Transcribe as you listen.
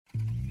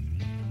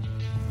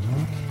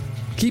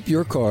Keep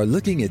your car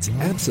looking its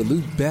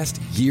absolute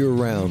best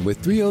year-round with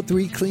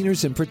 303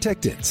 cleaners and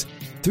protectants.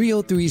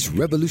 303's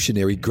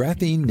revolutionary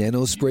graphene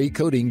nano spray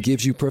coating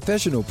gives you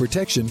professional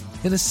protection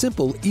in a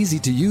simple,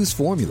 easy-to-use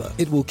formula.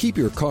 It will keep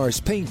your car's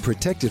paint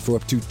protected for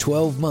up to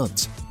 12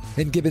 months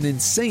and give an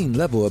insane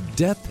level of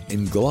depth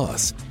and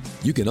gloss.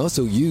 You can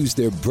also use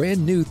their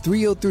brand new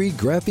 303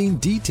 graphene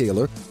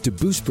detailer to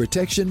boost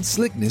protection,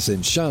 slickness,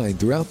 and shine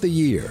throughout the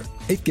year.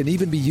 It can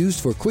even be used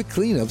for quick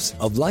cleanups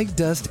of light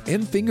dust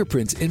and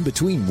fingerprints in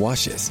between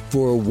washes.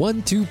 For a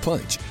 1-2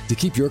 punch to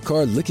keep your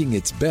car looking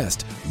its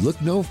best,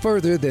 look no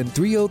further than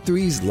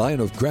 303's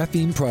line of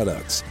graphene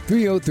products.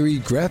 303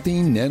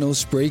 graphene nano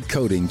spray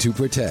coating to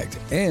protect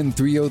and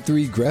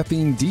 303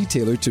 graphene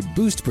detailer to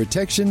boost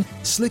protection,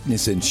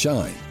 slickness, and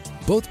shine.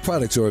 Both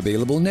products are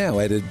available now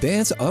at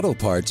Advance Auto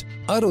Parts,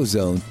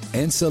 AutoZone,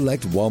 and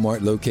select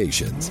Walmart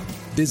locations.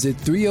 Visit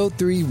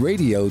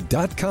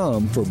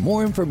 303radio.com for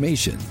more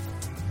information.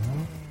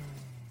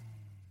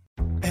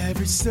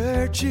 Every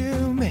search you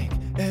make,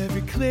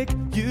 every click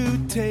you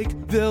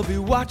take, they'll be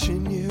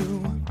watching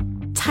you.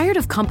 Tired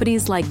of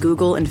companies like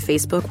Google and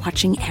Facebook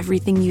watching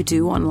everything you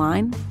do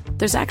online?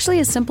 There's actually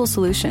a simple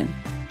solution.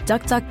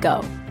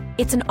 DuckDuckGo.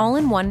 It's an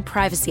all-in-one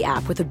privacy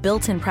app with a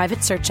built-in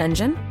private search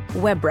engine,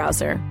 web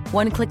browser,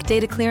 one-click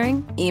data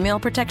clearing, email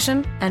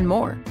protection, and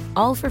more,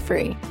 all for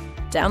free.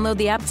 Download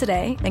the app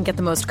today and get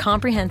the most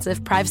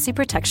comprehensive privacy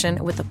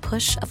protection with the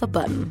push of a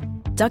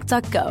button.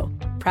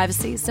 DuckDuckGo.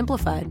 Privacy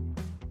simplified.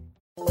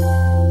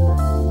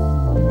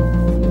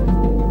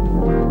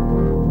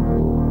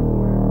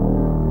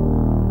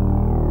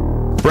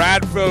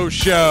 Bradfo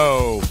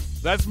Show.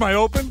 That's my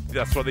open?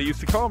 That's what they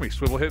used to call me,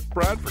 Swivel Hit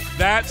Bradford.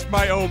 That's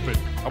my open.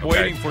 I'm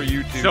waiting for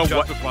you to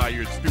justify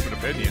your stupid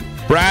opinion.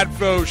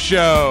 Bradfo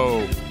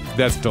Show.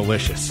 That's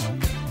delicious.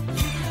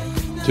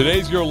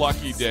 Today's your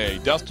lucky day.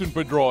 Dustin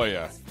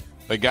Pedroia,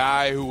 the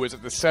guy who was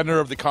at the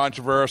center of the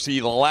controversy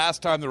the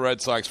last time the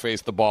Red Sox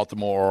faced the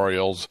Baltimore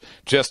Orioles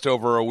just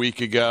over a week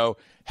ago,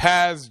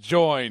 has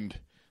joined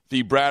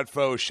the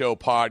Bradfo Show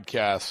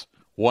podcast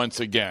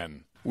once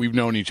again. We've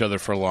known each other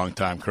for a long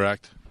time,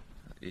 correct?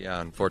 Yeah,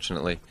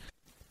 unfortunately.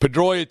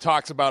 Pedroia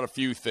talks about a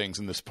few things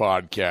in this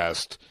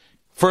podcast.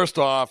 First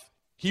off,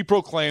 he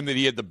proclaimed that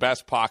he had the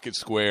best pocket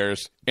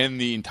squares in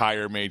the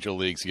entire major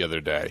leagues the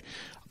other day.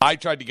 I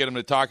tried to get him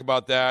to talk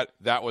about that.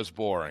 That was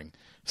boring.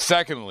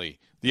 Secondly,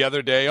 the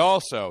other day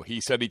also,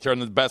 he said he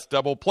turned the best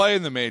double play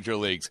in the major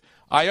leagues.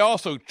 I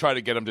also tried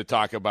to get him to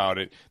talk about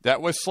it.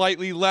 That was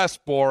slightly less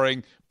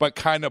boring, but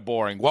kind of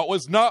boring. What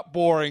was not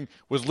boring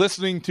was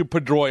listening to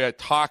Pedroia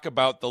talk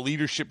about the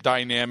leadership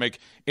dynamic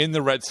in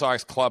the Red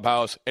Sox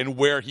clubhouse and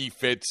where he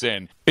fits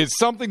in. It's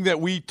something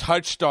that we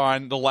touched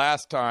on the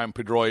last time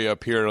Pedroia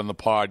appeared on the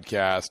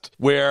podcast,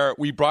 where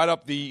we brought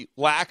up the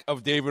lack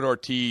of David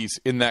Ortiz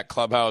in that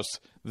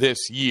clubhouse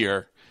this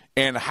year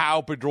and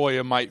how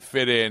Pedroia might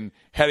fit in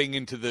heading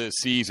into the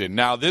season.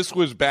 Now, this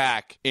was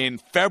back in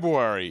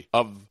February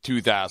of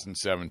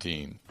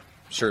 2017.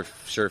 Sure.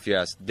 If you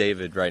ask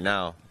David right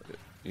now,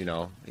 you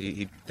know,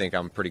 he'd think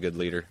I'm a pretty good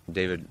leader.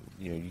 David,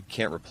 you know, you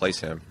can't replace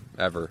him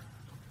ever.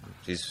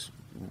 He's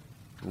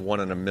 1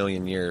 in a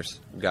million years.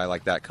 A guy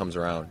like that comes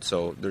around.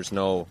 So there's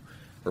no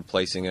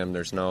replacing him.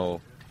 There's no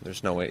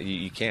way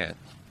you can't.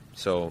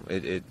 So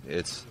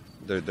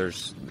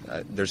there's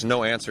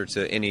no answer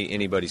to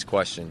anybody's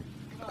question.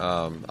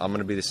 I'm going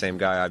to be the same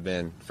guy I've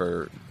been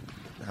for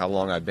how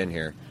long I've been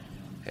here,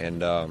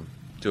 and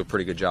do a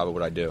pretty good job of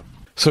what I do.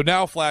 So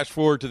now flash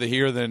forward to the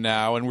here, then,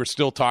 now, and we're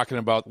still talking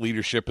about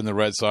leadership in the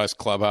Red Sox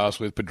clubhouse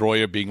with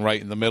Pedroia being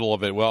right in the middle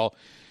of it. Well,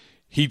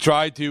 he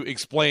tried to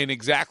explain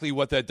exactly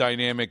what that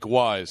dynamic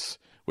was,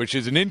 which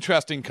is an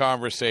interesting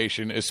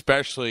conversation,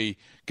 especially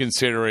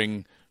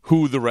considering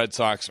who the Red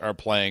Sox are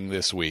playing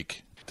this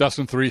week.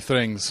 Dustin, 3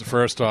 things.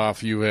 First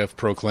off, you have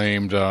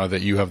proclaimed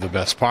that you have the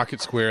best pocket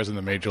squares in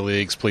the major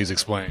leagues. Please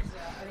explain.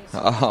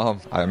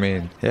 I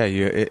mean,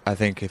 yeah, I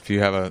think if you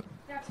have a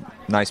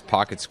nice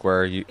pocket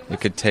square, you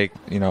could take,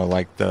 you know,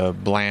 like the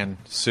bland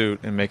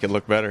suit and make it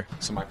look better.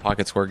 So my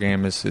pocket square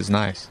game is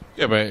nice.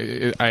 Yeah,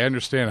 but I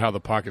understand how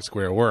the pocket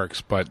square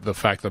works, but the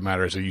fact of the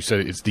matter is that you said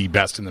it's the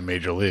best in the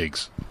major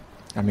leagues.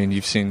 I mean,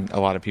 you've seen a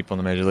lot of people in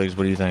the major leagues.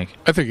 What do you think?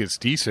 I think it's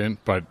decent,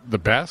 but the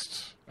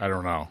best? I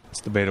don't know.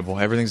 It's debatable.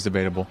 Everything's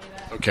debatable.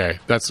 Okay.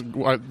 That's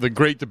the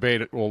great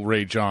debate will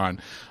rage on.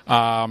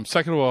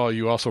 Second of all,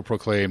 you also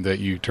proclaimed that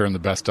you turned the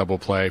best double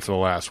play for the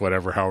last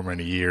however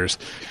many years.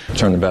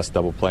 Turned the best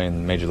double play in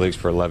the major leagues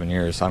for 11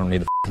 years. I don't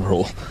need the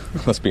rule.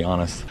 Let's be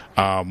honest.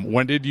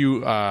 When did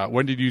you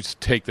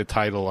take the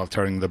title of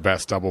turning the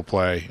best double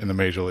play in the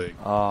major league?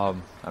 I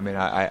mean,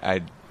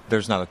 I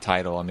there's not a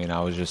title. I mean, I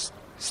was just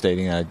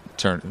stating I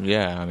turned.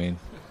 Yeah, I mean,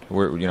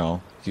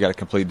 you got to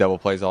complete double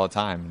plays all the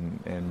time,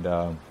 and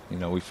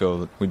we feel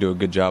that we do a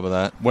good job of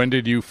that. When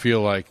did you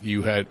feel like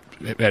you had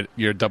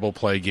your double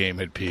play game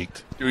had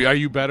peaked? Are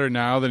you better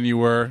now than you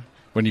were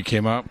when you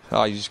came up?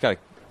 Oh, you just got to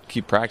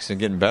keep practicing,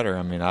 getting better.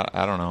 I mean,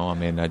 I don't know. I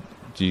mean,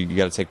 you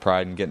got to take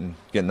pride in getting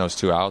those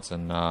 2 outs,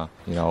 and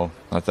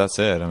that's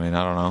it. I mean,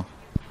 I don't know.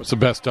 What's the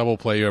best double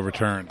play you ever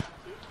turned?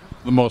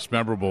 the most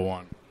memorable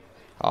one?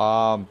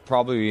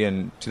 Probably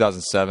in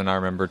 2007. I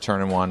remember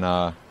turning one.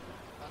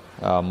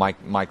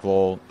 Mike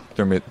Lowell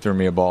threw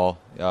me a ball.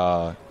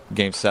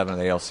 Game 7 of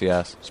the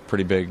ALCS. It's a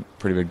pretty big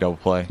double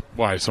play.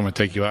 Why? Did someone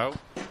take you out?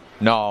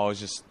 No,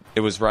 it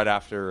was right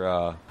after.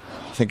 I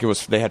think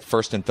they had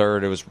first and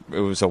third. It was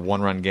a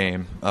 1-run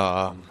game,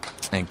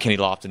 and Kenny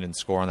Lofton didn't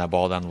score on that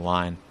ball down the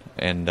line,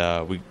 and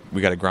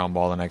we got a ground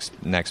ball the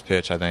next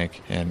pitch, I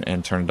think,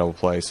 and turned a double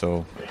play.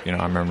 So I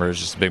remember it was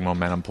just a big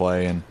momentum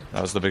play, and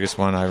that was the biggest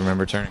one I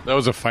remember turning. That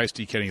was a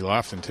feisty Kenny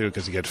Lofton too,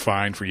 because he got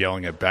fined for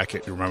yelling at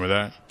Beckett. You remember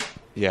that?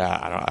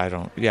 Yeah, I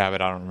don't. Yeah,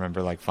 but I don't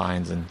remember like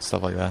fines and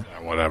stuff like that.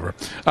 Yeah, whatever.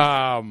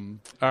 All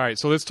right,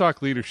 so let's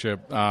talk leadership.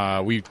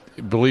 We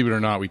believe it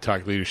or not, we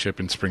talked leadership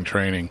in spring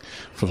training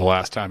for the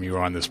last time you were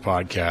on this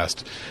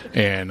podcast,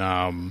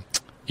 and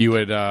you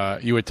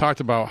had talked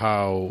about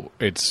how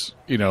it's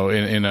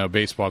in a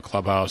baseball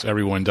clubhouse,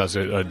 everyone does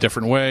it a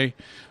different way.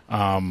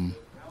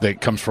 That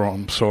comes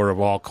from sort of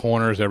all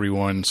corners.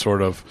 Everyone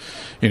sort of,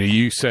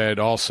 you said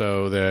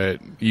also that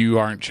you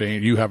aren't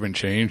changed. You haven't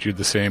changed. You're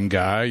the same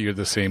guy. You're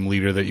the same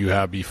leader that you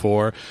have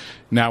before.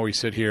 Now we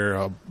sit here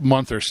a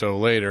month or so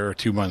later, or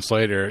 2 months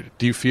later.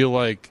 Do you feel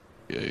like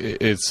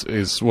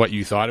it's what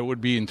you thought it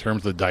would be in terms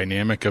of the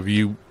dynamic of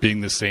you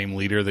being the same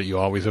leader that you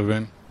always have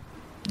been?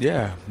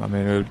 Yeah, I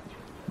mean,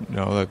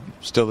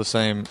 still the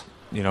same.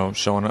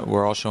 Showing up.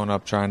 We're all showing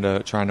up trying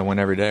to win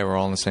every day. We're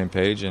all on the same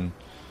page, and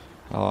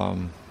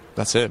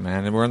that's it,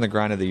 man. And we're in the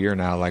grind of the year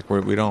now. Like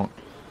we don't,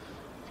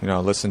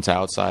 listen to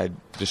outside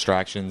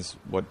distractions,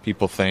 what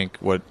people think,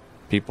 what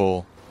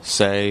people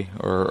say,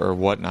 or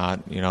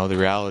whatnot. The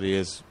reality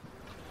is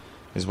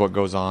what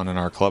goes on in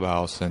our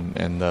clubhouse,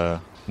 and the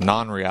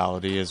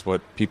non-reality is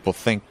what people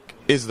think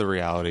is the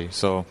reality.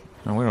 So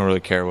we don't really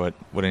care what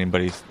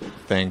anybody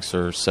thinks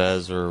or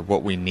says or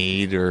what we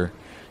need or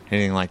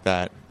anything like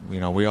that. We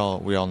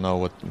all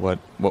know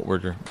what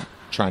we're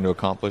trying to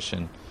accomplish,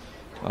 and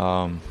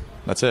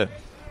that's it.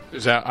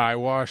 Is that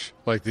eyewash?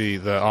 Like the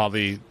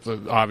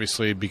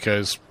obviously,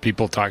 because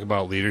people talk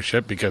about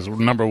leadership, because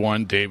number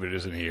one, David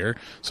isn't here,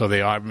 so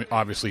they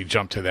obviously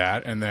jump to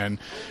that, and then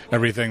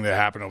everything that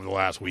happened over the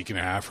last week and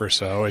a half or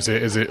so. Is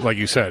it like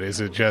you said? Is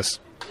it just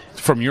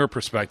from your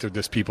perspective,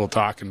 just people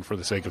talking for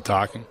the sake of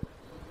talking?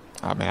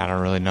 I mean, I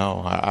don't really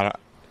know.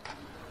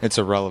 It's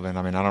irrelevant.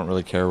 I mean, I don't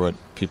really care what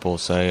people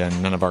say,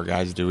 and none of our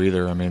guys do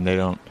either. I mean, they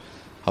don't.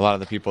 A lot of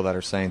the people that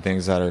are saying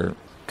things that are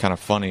kind of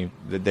funny,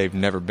 that they've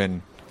never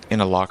been in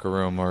a locker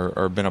room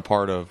or been a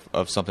part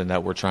of something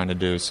that we're trying to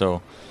do.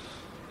 So,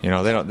 they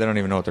don't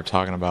even know what they're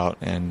talking about,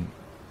 and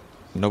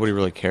nobody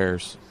really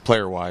cares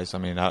player wise. I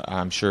mean,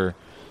 I'm sure,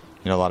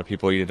 a lot of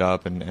people eat it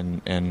up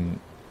and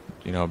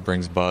it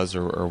brings buzz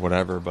or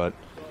whatever. But,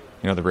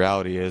 the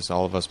reality is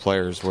all of us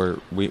players,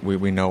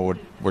 we know what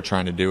we're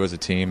trying to do as a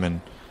team, and,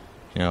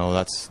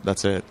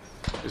 that's it.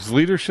 Is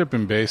leadership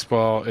in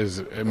baseball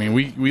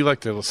we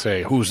like to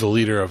say who's the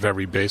leader of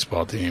every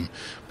baseball team,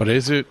 but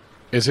is it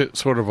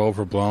sort of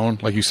overblown?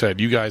 Like you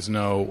said, you guys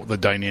know the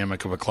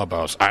dynamic of a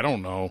clubhouse. I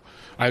don't know.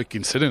 I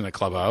can sit in a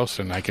clubhouse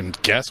and I can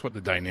guess what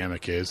the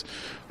dynamic is,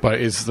 but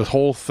is the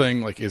whole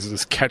thing, like, is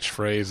this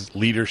catchphrase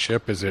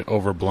leadership, is it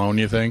overblown,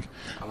 you think?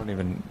 I don't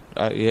even,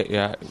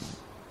 yeah,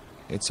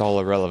 it's all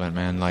irrelevant,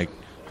 man. Like,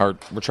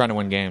 we're trying to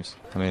win games.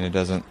 I mean, it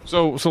doesn't.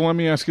 So let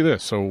me ask you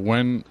this. So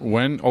when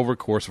over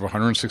course of a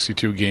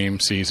 162 game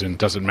season,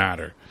 does it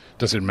matter?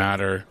 Does it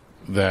matter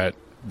that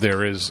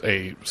there is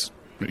that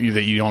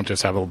you don't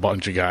just have a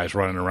bunch of guys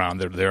running around?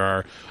 There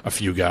are a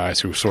few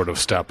guys who sort of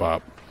step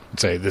up and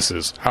say, this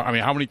is, how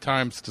many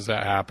times does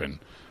that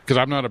happen? Because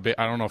I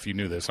don't know if you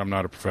knew this, I'm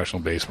not a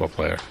professional baseball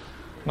player.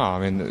 No,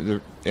 I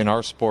mean, in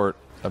our sport,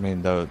 I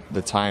mean, the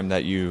time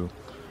that you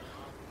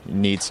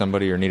need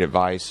somebody or need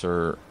advice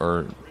or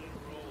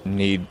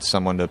need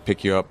someone to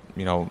pick you up,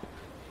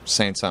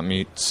 saying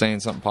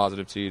something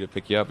positive to you to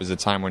pick you up, is a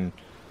time when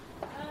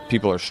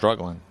people are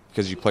struggling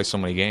because you play so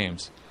many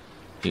games.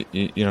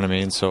 You know what I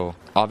mean? So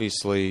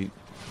obviously,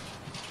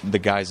 the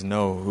guys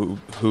know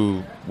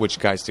which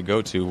guys to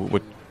go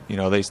to.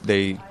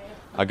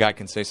 A guy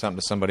can say something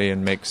to somebody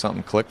and make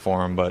something click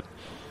for him, but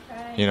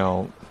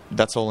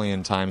that's only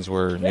in times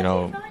where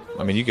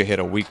you could hit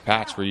a weak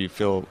patch where you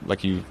feel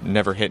like you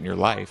never hit in your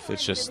life.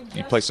 It's just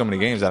you play so many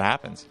games that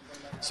happens.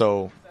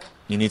 So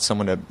you need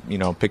someone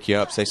to pick you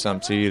up, say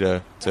something to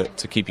you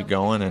to keep you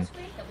going, and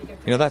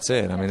that's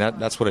it. I mean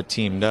that's what a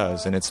team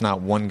does, and it's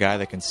not one guy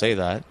that can say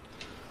that.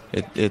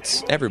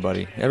 It's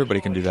everybody.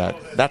 Everybody can do that.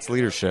 That's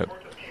leadership.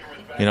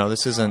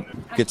 This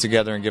isn't get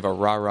together and give a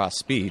rah-rah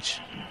speech.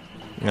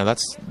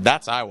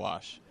 That's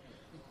eyewash.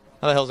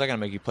 How the hell is that going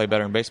to make you play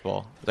better in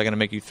baseball? Is that going to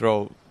make you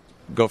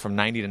go from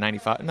 90 to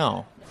 95?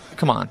 No.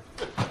 Come on.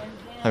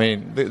 I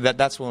mean,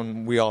 that's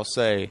when we all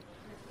say,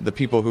 the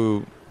people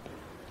who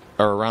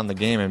are around the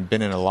game and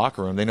been in a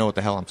locker room, they know what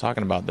the hell I'm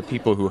talking about. The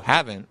people who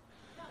haven't,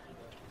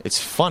 it's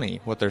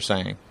funny what they're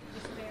saying.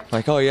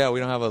 Like, oh yeah, we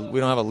don't have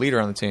a leader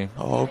on the team.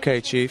 Oh, okay,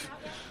 Chief.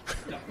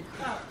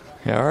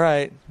 Yeah, all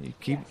right.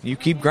 You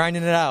keep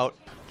grinding it out.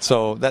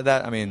 So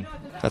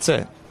that's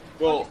it.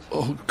 Well,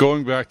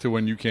 going back to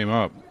when you came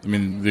up, I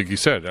mean, like you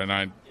said, and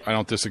I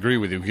don't disagree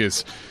with you,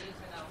 because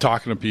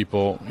talking to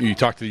people, you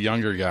talk to the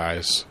younger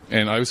guys,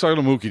 and I was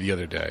talking to Mookie the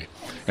other day,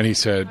 and he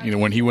said,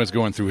 when he was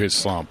going through his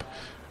slump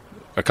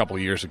a couple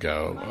of years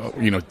ago,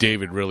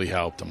 David really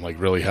helped him,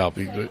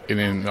 and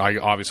then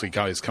obviously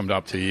guys come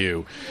up to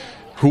you.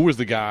 Who was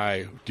the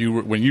guy,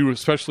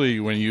 especially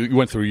when you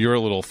went through your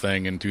little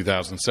thing in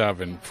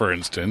 2007, for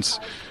instance,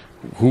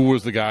 who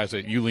was the guys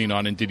that you leaned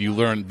on, and did you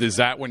learn, is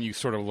that when you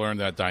sort of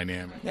learned that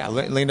dynamic? Yeah, I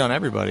leaned on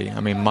everybody.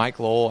 I mean, Mike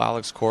Lowell,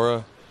 Alex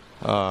Cora,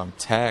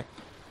 Tech,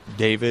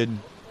 David,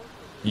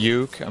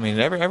 Uke. I mean,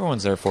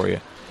 everyone's there for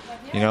you.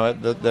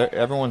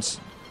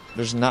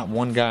 There's not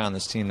one guy on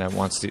this team that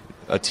wants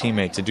a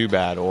teammate to do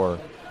bad or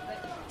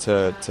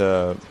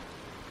to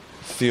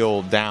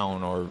feel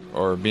down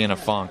or be in a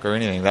funk or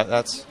anything.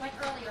 That's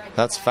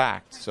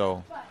fact.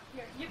 So,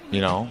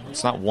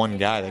 it's not one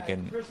guy that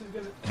can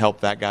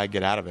help that guy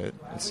get out of it.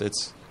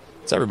 It's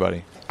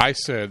everybody. I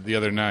said the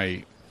other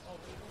night,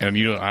 and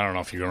I don't know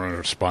if you're going to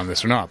respond to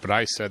this or not, but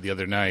I said the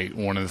other night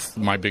one of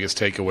my biggest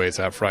takeaways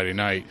that Friday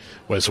night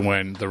was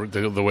when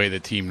the way the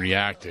team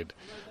reacted.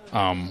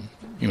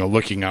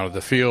 Looking out of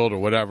the field or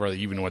whatever,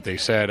 even what they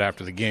said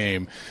after the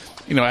game,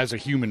 as a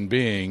human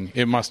being,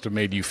 it must have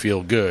made you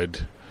feel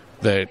good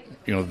that,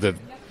 that,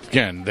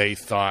 again, they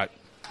thought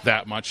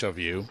that much of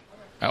you.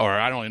 Or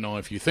I don't even know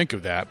if you think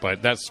of that,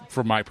 but that's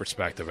from my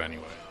perspective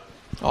anyway.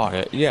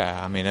 Oh,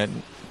 yeah. I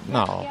mean,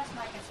 no.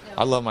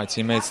 I love my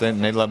teammates,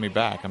 and they love me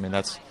back. I mean,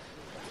 that's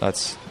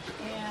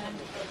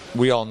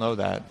we all know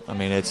that. I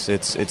mean,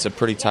 it's a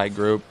pretty tight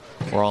group.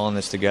 We're all in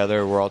this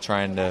together. We're all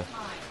trying to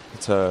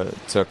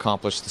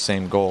accomplish the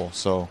same goal.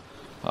 So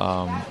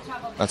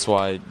that's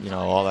why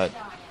all that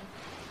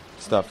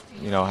stuff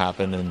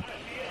happened,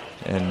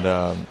 and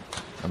I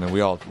mean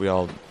we all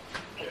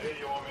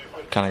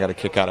kind of got a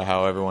kick out of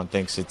how everyone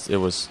thinks it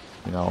was.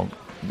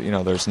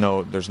 There's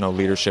no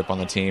leadership on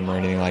the team or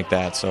anything like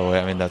that. So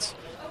I mean that's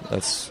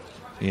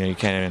you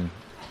can't even.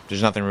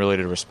 There's nothing really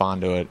to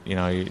respond to it.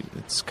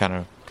 It's kind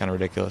of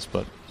ridiculous,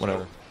 but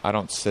whatever. I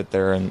don't sit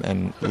there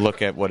and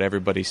look at what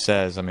everybody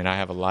says. I mean, I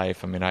have a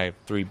life. I mean, I have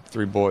three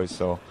boys,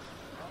 so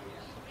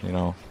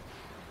it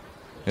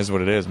is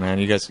what it is, man.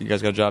 You guys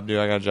got a job to do.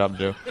 I got a job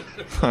to do.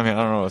 I mean,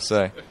 I don't know what to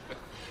say.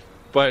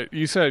 But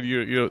you said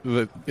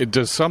it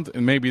does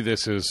something. Maybe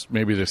this is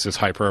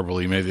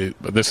hyperbole. Maybe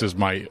this is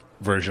my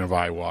version of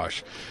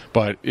eyewash.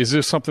 But is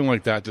this something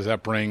like that? Does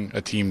that bring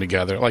a team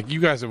together? Like, you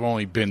guys have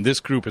only been. This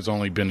group has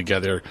only been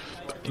together.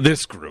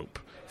 This group.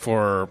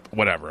 For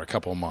a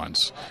couple of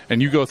months,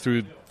 and you go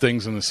through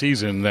things in the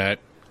season that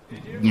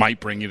might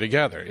bring you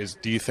together.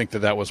 Do you think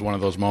that was one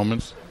of those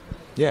moments?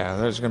 Yeah,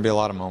 there's going to be a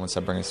lot of moments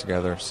that bring us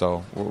together.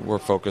 So we're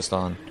focused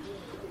on,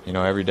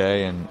 every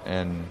day,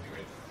 and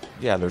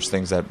yeah, there's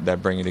things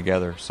that bring you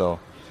together.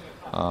 So,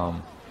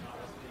 we're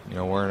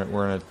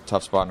in a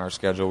tough spot in our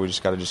schedule. We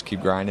just got to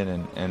keep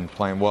grinding and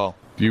playing well.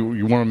 You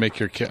want to make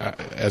your kid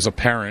as a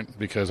parent,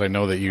 because I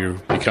know that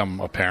you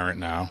become a parent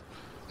now.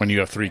 When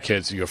you have 3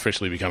 kids, you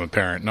officially become a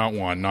parent. Not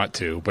 1, not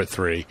 2, but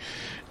 3.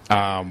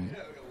 When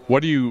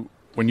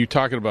you're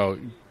talking about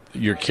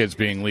your kids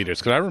being leaders,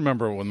 because I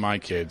remember with my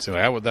kids,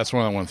 that's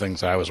one of the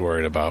things I was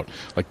worried about.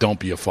 Like, don't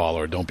be a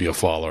follower, don't be a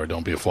follower,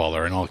 don't be a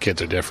follower, and all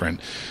kids are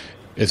different.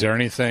 Is there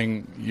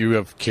anything, you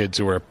have kids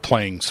who are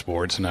playing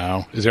sports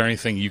now, is there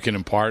anything you can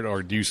impart,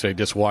 or do you say,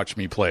 just watch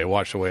me play,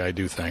 watch the way I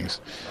do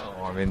things?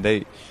 Oh, I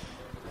mean,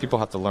 people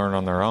have to learn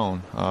on their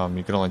own.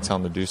 You can only tell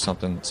them to do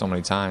something so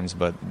many times,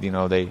 but,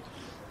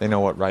 they know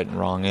what right and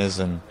wrong is,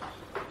 and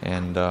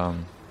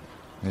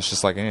it's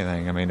just like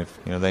anything. I mean, if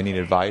they need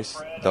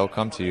advice, they'll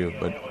come to you,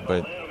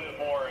 but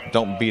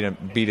don't beat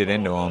it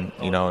into them.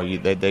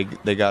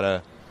 They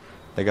gotta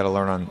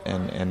learn on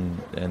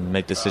and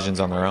make decisions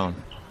on their own.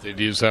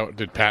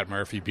 Did Pat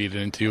Murphy beat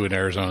it into you in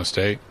Arizona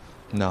State?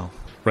 No.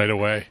 Right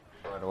away.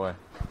 Right away.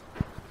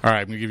 All right,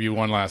 I'm gonna give you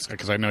one last,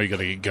 because I know you got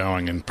to get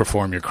going and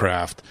perform your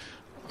craft.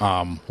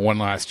 One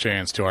last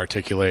chance to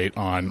articulate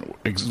on,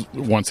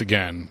 once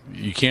again,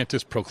 you can't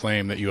just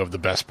proclaim that you have the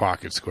best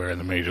pocket square in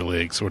the major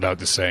leagues without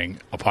just saying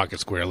a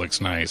pocket square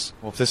looks nice.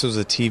 Well, if this was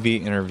a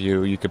TV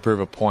interview, you could prove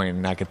a point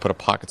and I could put a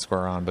pocket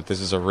square on, but this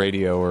is a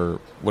radio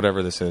or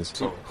whatever this is.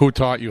 So who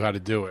taught you how to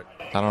do it?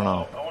 I don't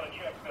know.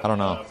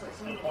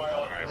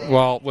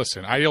 Well,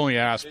 listen, I only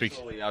asked because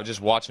I was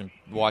just watching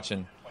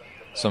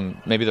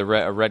maybe a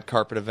red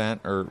carpet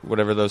event or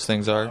whatever those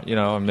things are,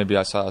 and maybe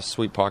I saw a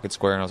sweet pocket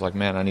square and I was like,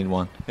 man, I need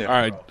one.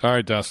 Yeah. All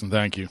right, Dustin,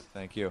 thank you.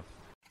 Thank you.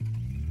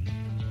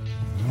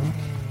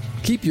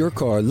 Keep your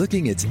car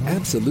looking its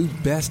absolute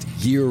best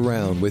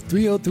year-round with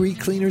 303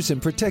 Cleaners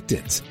and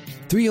Protectants.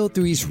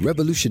 303's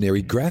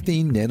revolutionary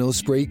graphene nano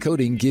spray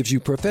coating gives you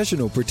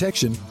professional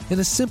protection in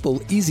a simple,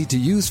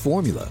 easy-to-use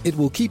formula. It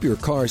will keep your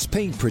car's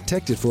paint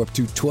protected for up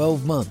to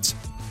 12 months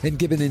and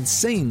give an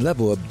insane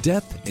level of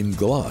depth and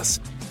gloss.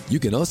 You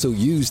can also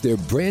use their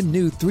brand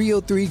new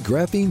 303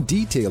 Graphene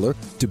Detailer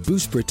to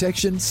boost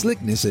protection,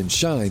 slickness, and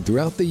shine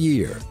throughout the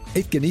year.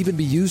 It can even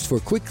be used for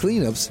quick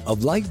cleanups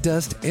of light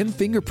dust and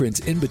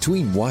fingerprints in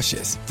between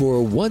washes. For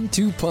a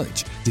 1-2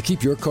 punch to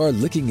keep your car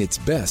looking its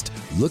best,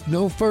 look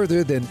no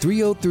further than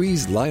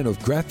 303's line of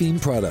graphene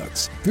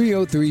products.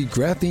 303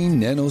 Graphene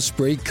Nano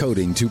Spray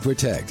Coating to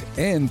protect,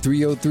 and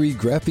 303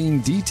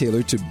 Graphene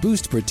Detailer to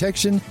boost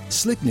protection,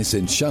 slickness,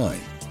 and shine.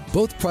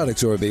 Both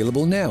products are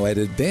available now at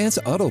Advance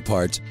Auto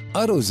Parts,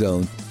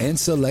 AutoZone, and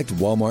select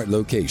Walmart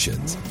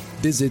locations.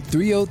 Visit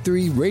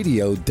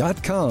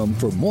 303radio.com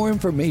for more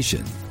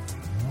information.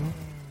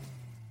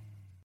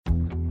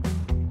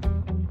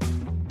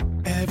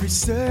 Every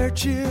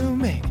search you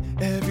make,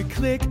 every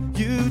click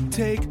you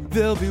take,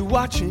 they'll be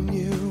watching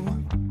you.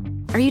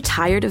 Are you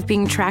tired of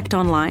being tracked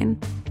online?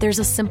 There's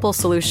a simple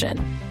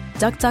solution.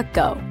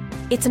 DuckDuckGo.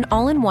 It's an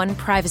all-in-one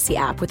privacy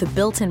app with a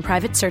built-in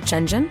private search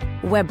engine,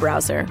 web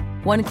browser,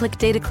 one-click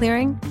data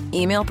clearing,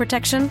 email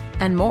protection,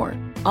 and more,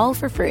 all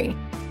for free.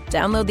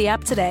 Download the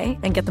app today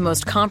and get the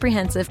most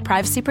comprehensive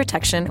privacy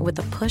protection with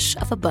the push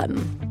of a button.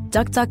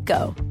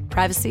 DuckDuckGo.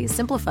 Privacy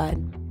simplified.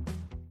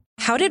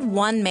 How did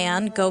one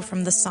man go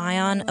from the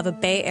scion of a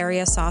Bay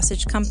Area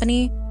sausage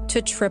company to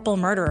a triple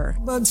murderer?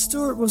 Bud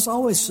Stewart was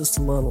always just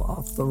a little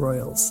off the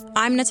rails.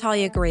 I'm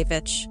Natalia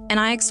Gurevich, and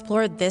I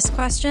explored this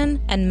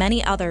question and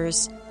many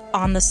others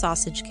on The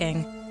Sausage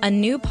King, a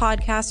new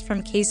podcast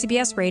from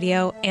KCBS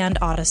Radio and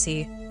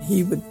Odyssey.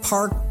 He would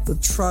park the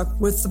truck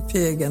with the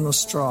pig and the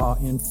straw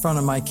in front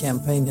of my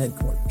campaign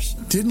headquarters.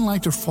 Didn't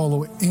like to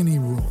follow any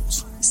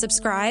rules.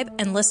 Subscribe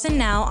and listen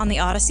now on the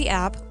Odyssey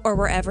app or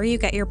wherever you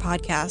get your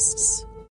podcasts.